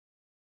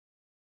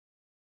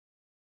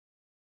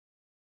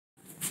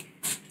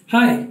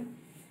Hi,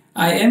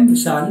 I am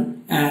Vishal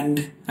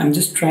and I'm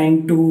just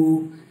trying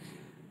to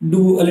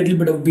do a little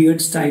bit of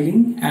beard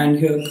styling and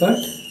haircut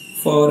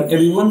for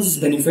everyone's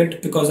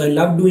benefit because I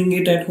love doing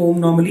it at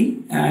home normally,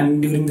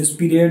 and during this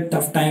period,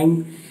 tough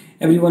time,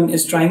 everyone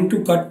is trying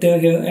to cut their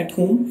hair at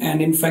home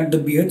and in fact the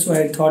beard. So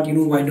I thought,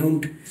 why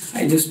don't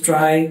I just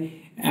try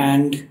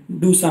and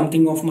do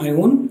something of my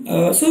own.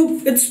 So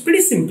it's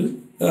pretty simple,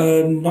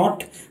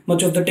 not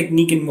much of the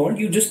technique involved.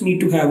 You just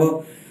need to have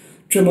a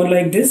trimmer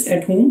like this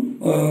at home,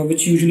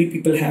 which usually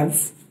people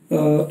have,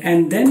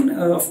 and then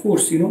of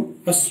course a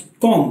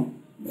comb,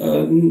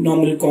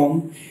 normal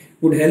comb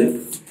would help.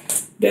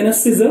 Then a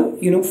scissor,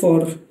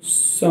 for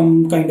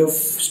some kind of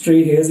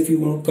stray hairs if you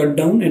want to cut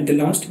down at the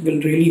last, will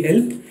really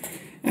help.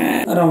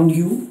 And around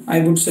you,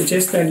 I would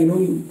suggest that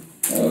you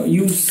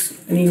use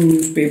any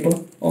newspaper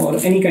or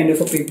any kind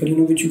of a paper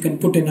which you can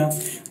put in a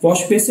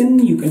wash basin.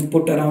 You can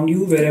put around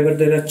you wherever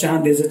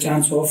there's a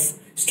chance of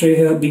stray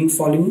hair being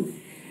falling.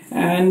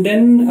 And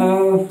then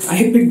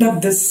I picked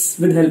up this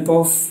with help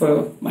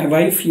of my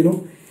wife,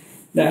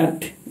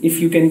 that if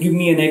you can give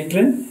me an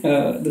apron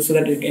so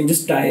that you can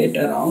just tie it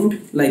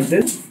around like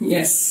this.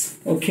 Yes,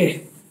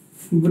 okay,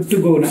 good to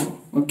go now.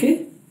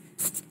 Okay.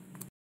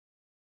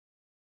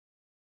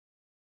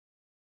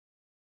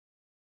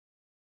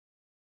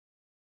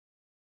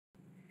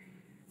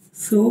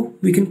 So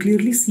we can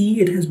clearly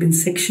see it has been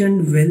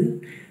sectioned well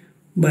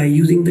by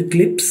using the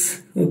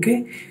clips.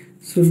 Okay,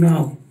 so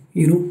now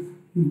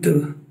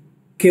the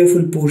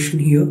careful portion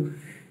here.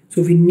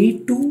 So we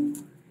need to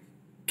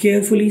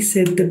carefully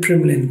set the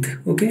trim length.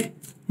 Okay,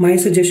 my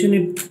suggestion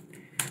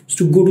is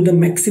to go to the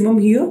maximum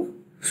here,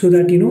 so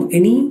that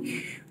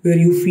any where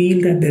you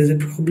feel that there is a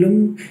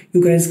problem,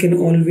 you guys can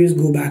always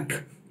go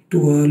back to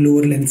a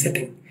lower length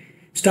setting.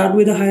 Start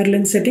with a higher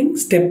length setting.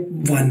 Step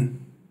 1.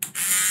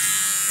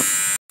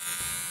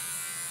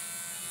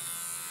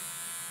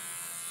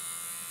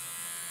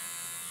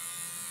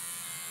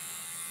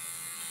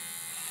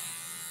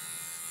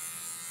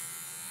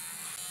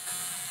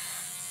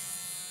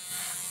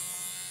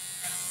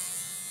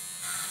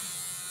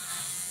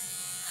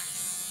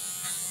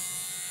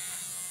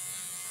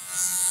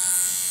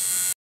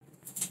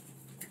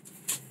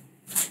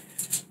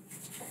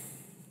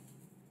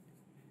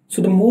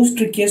 So the most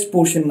trickiest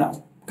portion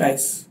now,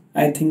 guys,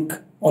 I think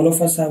all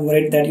of us are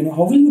worried that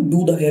how will you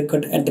do the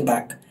haircut at the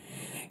back?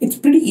 It's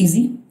pretty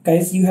easy,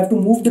 guys. You have to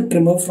move the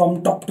trimmer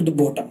from top to the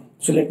bottom.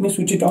 So let me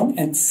switch it on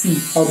and see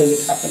how does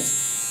it happen.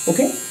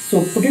 Okay,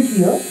 so put it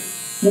here,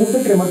 move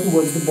the trimmer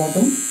towards the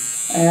bottom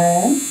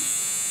and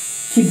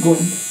keep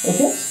going.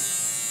 Okay,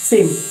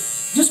 same.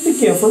 Just be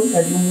careful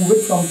that you move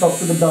it from top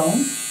to the down.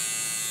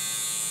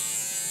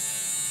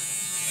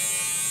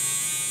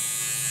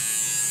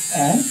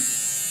 And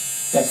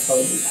that's how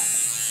it will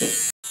happen.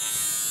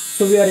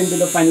 So we are into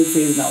the final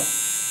phase now.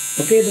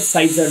 Okay, the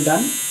sides are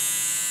done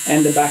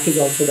and the back is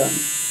also done.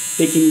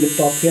 Taking the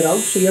top hair out,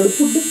 so you have to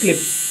put the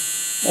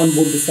clips on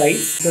both the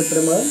sides. The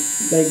trimmer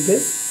like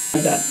this,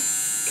 done.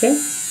 Okay.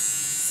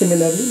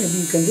 Similarly,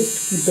 maybe you can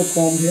just keep the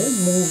comb here,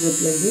 move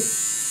it like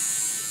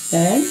this,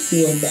 and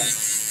you are done.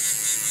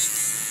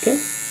 Okay,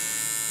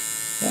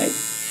 right.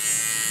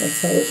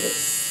 That's how it is.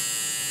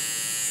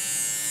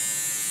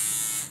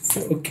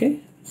 So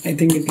okay, I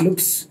think it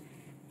looks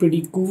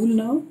pretty cool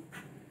now,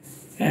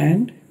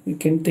 and we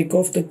can take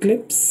off the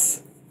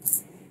clips,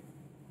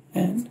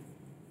 and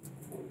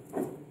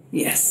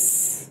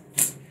yes,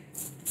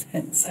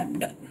 hence I'm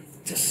done.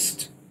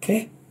 Just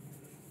okay,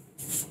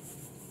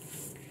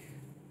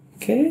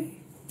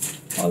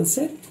 all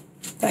set.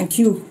 Thank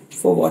you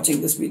for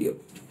watching this video.